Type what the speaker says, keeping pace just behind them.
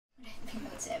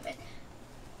Note 7.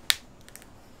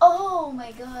 Oh my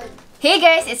god. Hey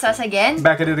guys, it's us again.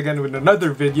 Back at it again with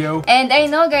another video. And I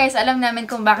know guys, alam namin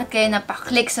kung bakit kayo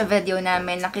napaklik sa video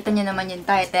namin. Nakita nyo naman yung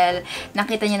title,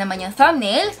 nakita nyo naman yung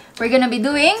thumbnail. We're gonna be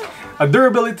doing a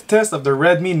durability test of the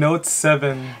Redmi Note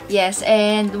 7. Yes,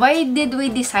 and why did we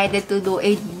decided to do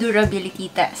a durability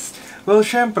test? Well,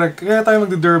 syempre, kaya tayo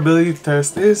mag-durability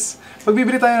test is pag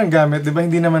bibili tayo ng gamit, di ba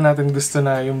hindi naman natin gusto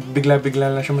na yung bigla-bigla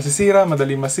lang siya masisira,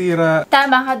 madali masira.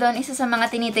 Tama ka doon, isa sa mga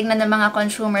tinitignan ng mga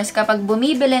consumers kapag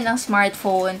bumibili ng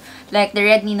smartphone like the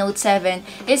Redmi Note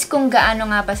 7 is kung gaano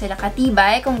nga ba sila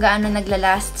katibay, kung gaano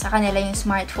naglalast sa kanila yung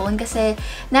smartphone kasi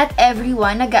not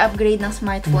everyone nag-upgrade ng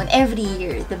smartphone every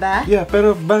year, di ba? Yeah,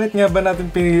 pero bakit nga ba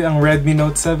natin pinili ang Redmi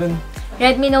Note 7?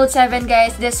 Redmi Note 7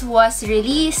 guys, this was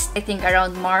released I think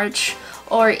around March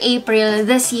or April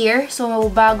this year. So,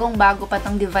 bagong-bago pa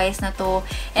tong device na to.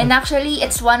 And actually,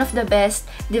 it's one of the best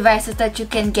devices that you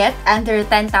can get under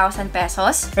 10,000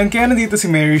 pesos. And kaya nandito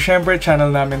si Mary, syempre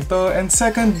channel namin to. And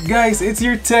second, guys, it's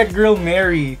your tech girl,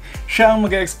 Mary. Siya ang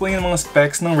mag-explain ng mga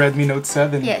specs ng Redmi Note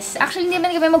 7. Yes. Actually, hindi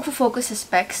man kami magfo-focus sa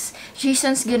specs.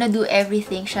 Jayson's gonna do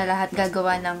everything. Siya lahat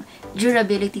gagawa ng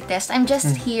durability test. I'm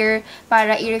just here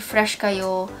para i-refresh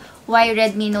kayo why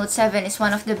Redmi Note 7 is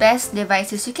one of the best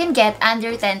devices you can get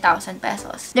under 10,000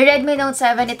 pesos. The Redmi Note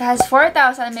 7, it has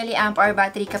 4,000 mAh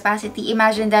battery capacity.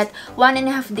 Imagine that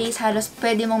 1.5 days halos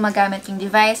pwede mong magamit yung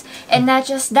device. And not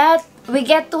just that, we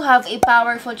get to have a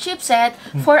powerful chipset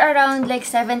for around like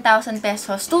 7,000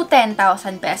 pesos to 10,000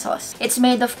 pesos. It's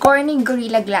made of Corning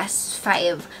Gorilla Glass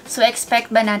 5. So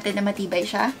expect ba natin na matibay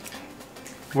siya?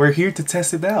 We're here to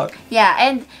test it out. Yeah,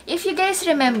 and if you guys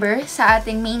remember sa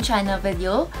ating main channel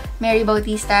video, Mary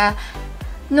Bautista,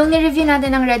 nung ni-review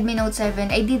natin ng Redmi Note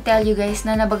 7, I did tell you guys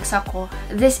na nabagsak ko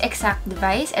this exact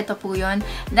device. Ito po yun.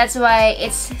 That's why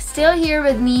it's still here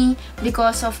with me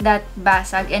because of that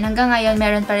basag. And hanggang ngayon,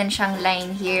 meron pa rin siyang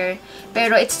line here.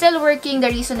 Pero it's still working.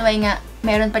 The reason why nga,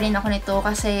 meron pa rin ako nito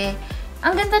kasi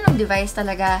ang ganda ng device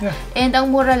talaga. Yeah. And ang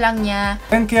mura lang niya.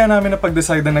 And kaya namin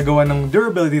napag-decide na nagawa ng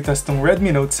durability test ng Redmi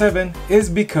Note 7 is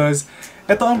because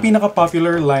ito ang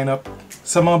pinaka-popular lineup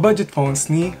sa mga budget phones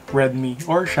ni Redmi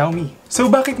or Xiaomi. So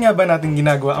bakit nga ba natin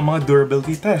ginagawa ang mga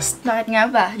durability test? Bakit nga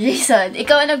ba? Jayson,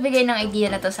 ikaw ang nagbigay ng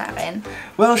idea na to sa akin.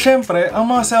 Well, syempre,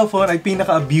 ang mga cellphone ay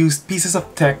pinaka-abused pieces of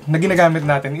tech na ginagamit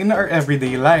natin in our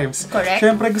everyday lives. Correct.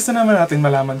 Syempre, gusto naman natin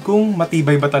malaman kung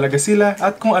matibay ba talaga sila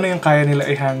at kung ano yung kaya nila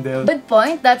i-handle. Good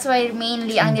point. That's why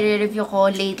mainly ang nire-review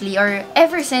ko lately or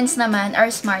ever since naman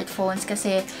are smartphones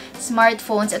kasi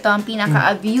smartphones, ito ang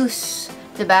pinaka-abuse,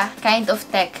 diba? Kind of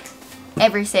tech.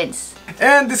 Ever since.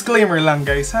 And disclaimer lang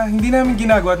guys ha, hindi namin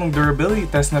ginagawa itong durability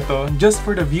test na to just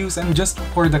for the views and just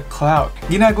for the clout.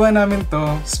 Ginagawa namin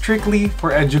to strictly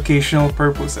for educational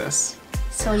purposes.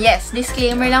 So yes,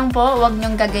 disclaimer lang po, huwag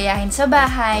niyong gagayahin sa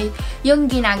bahay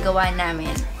yung ginagawa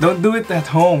namin. Don't do it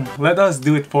at home. Let us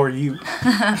do it for you.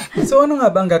 So ano nga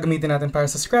ba ang gagamitin natin para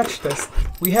sa scratch test?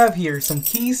 We have here some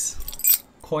keys,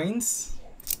 coins,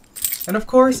 and of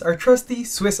course our trusty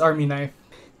Swiss Army knife.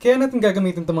 Kaya natin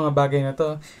gagamitin itong mga bagay na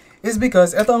to is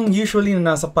because ito ang usually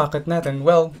na nasa pocket natin.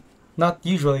 Well, not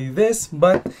usually this,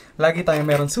 but lagi tayong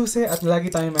meron susi at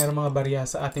lagi tayong meron mga barya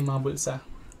sa ating mga bulsa.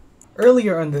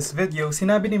 Earlier on this video,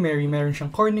 sinabi ni Mary meron siyang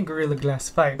Corning Gorilla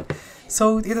Glass 5.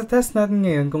 So, itatest natin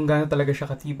ngayon kung gaano talaga siya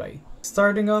katibay.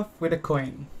 Starting off with a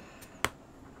coin.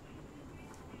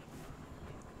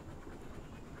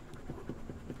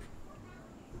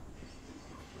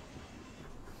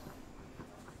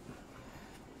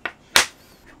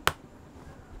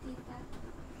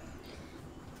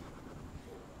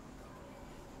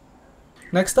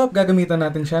 Next up, gagamitan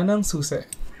natin siya ng susi.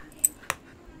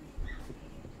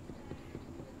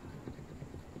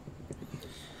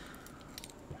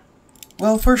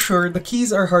 Well, for sure, the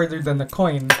keys are harder than the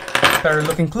coin. Pero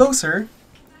looking closer,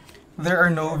 there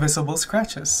are no visible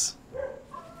scratches.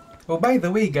 Oh, by the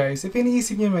way guys, if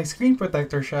iniisip niyo may screen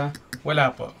protector siya,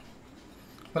 wala po.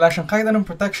 Wala siyang kahit anong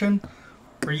protection.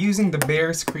 We're using the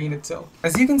bare screen itself.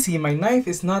 As you can see, my knife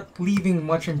is not leaving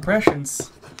much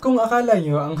impressions. Kung akala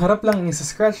nyo, ang harap lang sa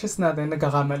scratches natin,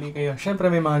 nagkakamali kayo. Syempre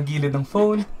may mga gilid ng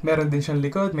phone, meron din siyang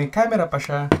likod, may camera pa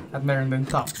siya, at meron din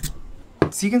top.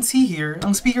 So you can see here,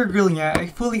 ang speaker grill niya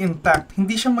ay fully intact.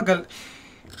 Hindi siya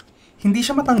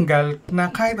matanggal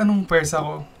na kahit anong pwersa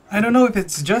ko. I don't know if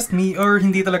it's just me or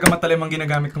hindi talaga matalim ang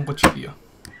ginagamit kong kutsilyo.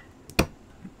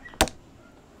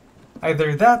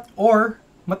 Either that or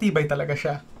matibay talaga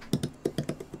siya.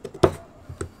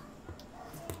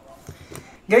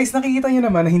 Guys, nakikita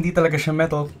nyo naman na hindi talaga siya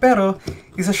metal, pero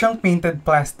isa siyang painted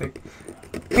plastic.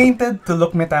 Painted to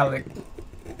look metallic.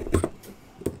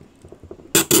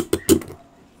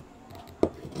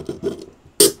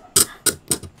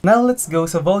 Now let's go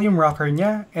sa volume rocker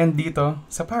niya and dito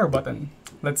sa power button.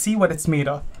 Let's see what it's made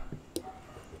of.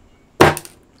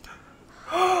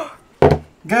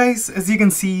 Guys, as you can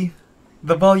see,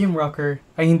 the volume rocker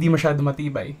ay hindi masyado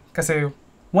matibay. Kasi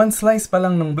one slice pa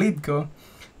lang ng blade ko,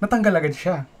 natanggal agad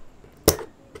siya.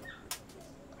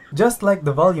 Just like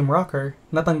the volume rocker,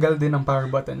 natanggal din ang power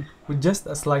button with just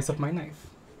a slice of my knife.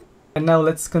 And now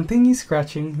let's continue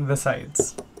scratching the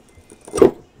sides.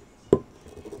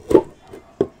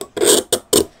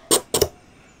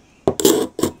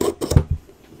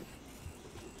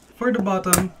 For the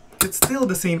bottom, it's still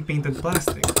the same painted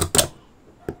plastic.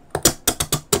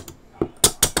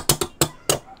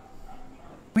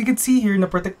 We could see here na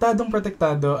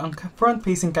protektado ang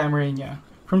front-facing camera niya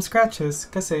from scratches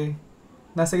kasi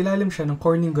nasa ilalim siya ng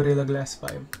Corning Gorilla Glass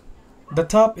 5. The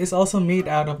top is also made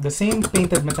out of the same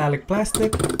painted metallic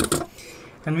plastic,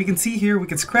 and we can see here we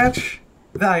can scratch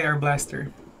the IR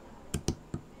blaster.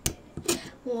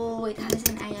 Oh, it has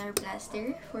an IR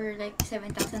blaster for like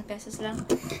 7,000 pesos lang.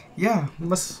 Yeah,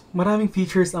 mas maraming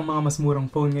features ang mga mas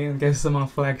murang phone ngayon kaysa sa mga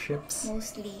flagships.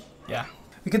 Mostly. Yeah.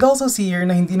 We could also see here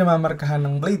na hindi namamarkahan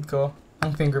ng blade ko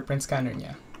ang fingerprint scanner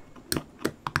niya.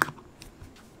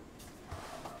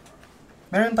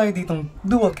 Meron tayo ditong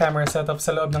dual camera setup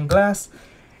sa loob ng glass,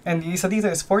 and yung isa dito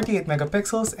is 48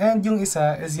 megapixels and yung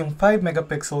isa is yung 5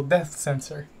 megapixel depth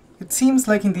sensor. It seems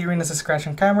like hindi rin nasa-scratch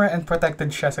ang camera and protected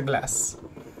siya sa glass.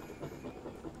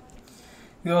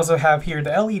 We also have here the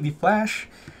LED flash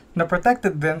na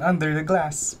protected din under the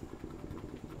glass.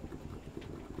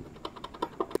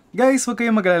 Guys, huwag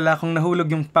kayong mag-alala kung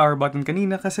nahulog yung power button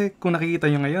kanina kasi kung nakikita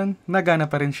nyo ngayon, nagana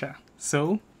pa rin siya.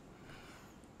 So,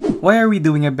 why are we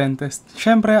doing a bend test?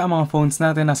 Siyempre, ang mga phones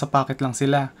natin nasa pocket lang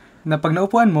sila. Na pag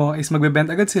naupuan mo is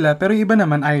magbe-bend agad sila pero yung iba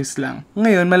naman ayos lang.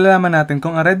 Ngayon, malalaman natin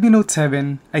kung ang Redmi Note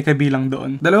 7 ay kabilang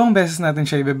doon. Dalawang beses natin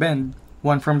siya i-bend.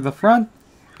 One from the front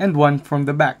and one from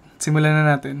the back. Simulan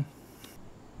na natin.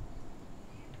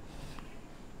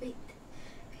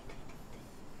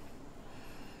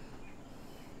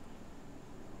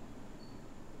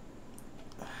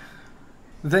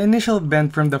 The initial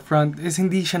bend from the front is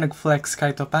hindi siya nag-flex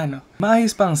kahit paano.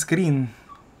 Maayos pa ang screen.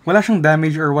 Wala siyang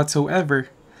damage or whatsoever.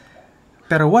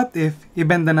 Pero what if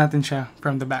i-benda natin siya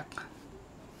from the back?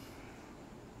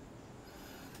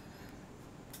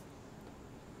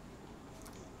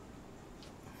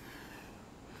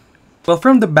 Well,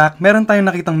 from the back, meron tayong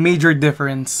nakitang major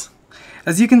difference.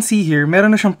 As you can see here, meron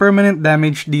na siyang permanent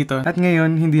damage dito. At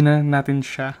ngayon, hindi na natin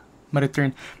siya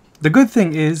ma-return. The good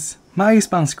thing is, maayos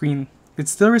pa ang screen. It's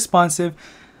still responsive.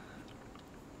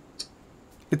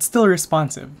 It's still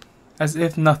responsive. As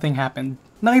if nothing happened.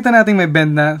 Nakita natin may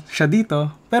bend na siya dito.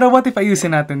 Pero what if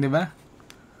ayusin natin, di ba?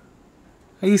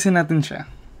 Ayusin natin siya.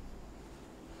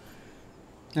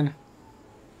 Ano?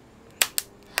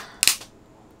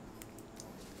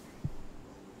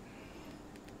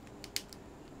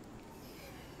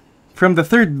 From the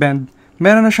third bend,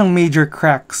 meron na siyang major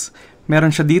cracks. Meron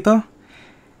siya dito.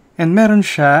 And meron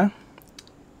siya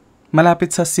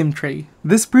malapit sa SIM tray.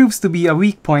 This proves to be a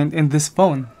weak point in this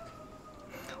phone.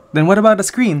 Then what about the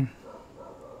screen?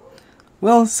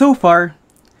 Well, so far,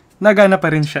 nagana pa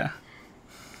rin siya.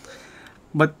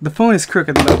 But the phone is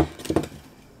crooked though.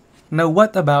 Now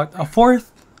what about a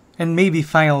fourth and maybe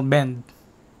final bend?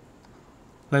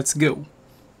 Let's go.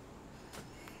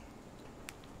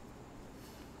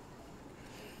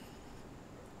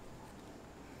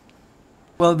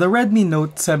 Well, the Redmi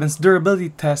Note 7's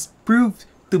durability test proved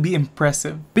to be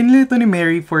impressive. Pinili ito ni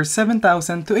Mary for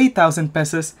 7,000 to 8,000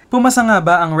 pesos. Pumasa nga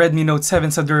ba ang Redmi Note 7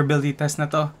 sa durability test na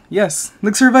to? Yes,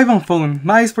 nag-survive ang phone.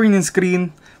 Maayos pa rin yung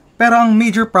screen. Pero ang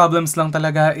major problems lang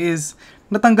talaga is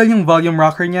natanggal yung volume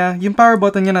rocker niya. Yung power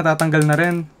button niya natatanggal na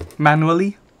rin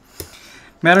manually.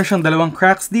 Meron siyang dalawang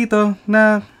cracks dito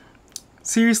na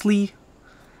seriously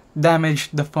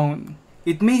damaged the phone.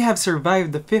 It may have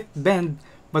survived the fifth bend,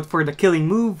 but for the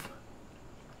killing move,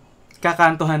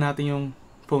 kakantuhan natin yung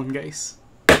phone, guys.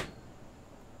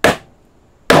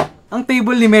 Ang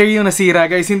table ni Mary yung nasira,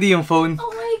 guys, hindi yung phone.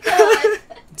 Oh my god!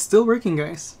 It's still working,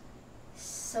 guys.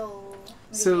 So,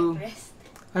 impressed.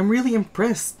 I'm really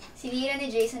impressed. Sinira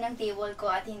ni Jayson ang table ko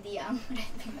at hindi ang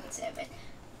Redmi Note 7.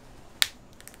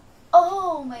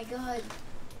 Oh my god!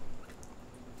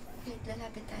 Wait,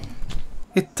 lalapit tayo.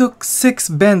 It took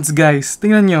 6 bends, guys.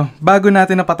 Tingnan nyo, bago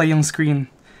natin napatay yung screen.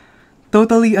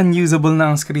 Totally unusable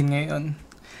na ang screen ngayon.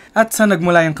 At saan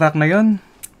nagmula yung crack na yon?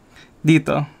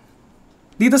 Dito.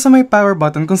 Dito sa may power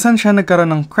button kung saan siya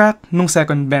nagkaroon ng crack nung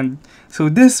second bend.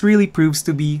 So this really proves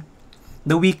to be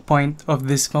the weak point of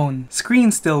this phone.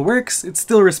 Screen still works, it's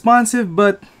still responsive,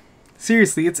 but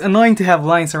seriously, it's annoying to have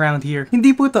lines around here.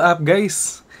 Hindi po to app,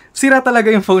 guys. Sira talaga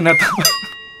yung phone na to.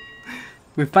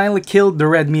 We finally killed the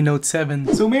Redmi Note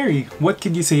 7. So Mary, what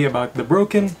could you say about the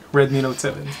broken Redmi Note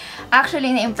 7?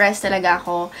 Actually, na-impress talaga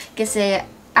ako kasi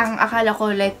ang akala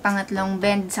ko like pangatlong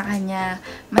bend sa kanya,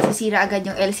 masisira agad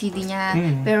yung LCD niya.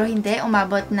 Pero hindi,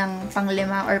 umabot ng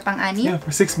pang-5 or pang-6. Yeah,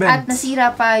 for 6 bends. At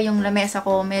nasira pa yung lamesa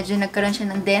ko, medyo nagkaroon siya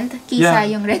ng dent kisa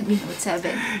yung Redmi Note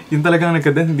 7. Yun talagang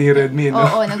nagka-dent, hindi Redmi, no?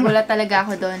 Oo, nagulat talaga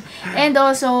ako doon. And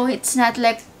also, it's not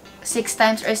like 6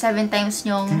 times or 7 times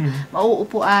yung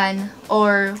mauupuan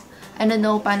or ano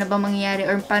no, paano ba mangyayari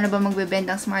or paano ba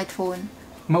magbe-bend ang smartphone.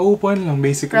 Mauupuan lang,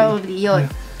 basically. Probably, yun.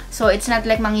 Yeah. So, it's not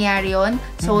like mangyayari yun.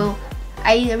 So,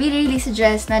 I really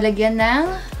suggest na lagyan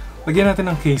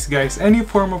natin ng case, guys. Any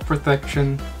form of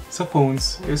protection sa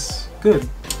phones is good.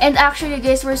 And actually,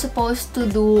 guys, we're supposed to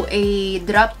do a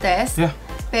drop test. Yeah.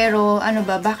 Pero, ano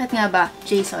ba? Bakit nga ba,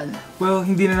 Jayson? Well,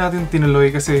 hindi na natin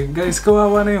tinuloy kasi, guys,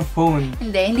 kawawa na yung phone.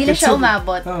 Hindi na siya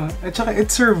umabot. At saka,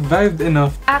 it survived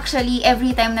enough. Actually,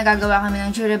 every time nagagawa kami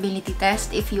ng durability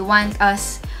test, if you want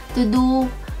us to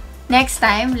do next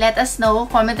time, let us know.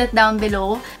 Comment it down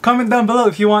below. Comment down below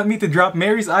if you want me to drop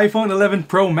Mary's iPhone 11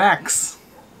 Pro Max.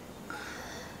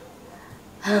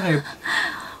 Right.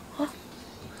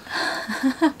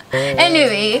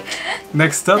 Anyway.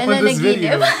 Next up on this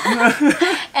video.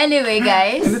 Anyway,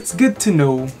 guys. And it's good to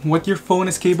know what your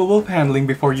phone is capable of handling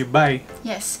before you buy.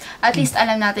 Yes. At least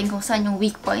alam natin kung saan yung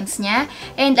weak points niya.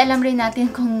 And alam rin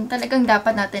natin kung talagang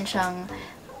dapat natin siyang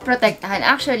protektahan.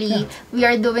 Actually, we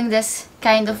are doing this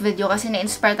kind of video kasi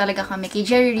na-inspire talaga kami kay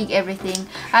Jerry Rig Everything.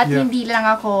 At hindi lang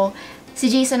ako, si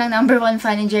Jayson ang #1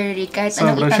 fan ni Jerry Rig. Kahit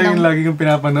anong itanong. Siya yung lagi kong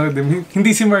pinapanood.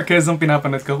 Hindi si Marquez ang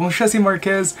pinapanood ko. Kung siya si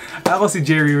Marquez, ako si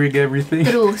Jerry Rig Everything.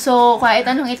 True. So, kahit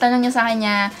anong itanong niya sa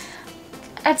kanya,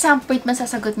 at some point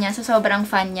masasagot niya. So, sobrang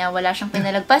fan niya. Wala siyang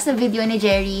pinalagpas na video ni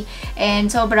Jerry. And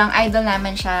sobrang idol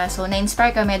namin siya. So,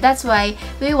 na-inspire kami. That's why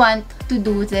we want to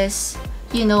do this,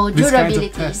 you know, durability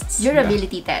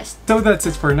test. So that's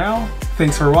it for now.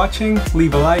 Thanks for watching.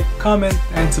 Leave a like, comment,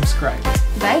 and subscribe.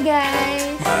 Bye,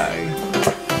 guys! Bye!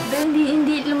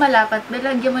 Hindi lumalapat.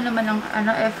 Lagyan mo naman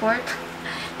ng effort.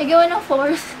 Lagyan mo ng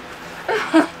force.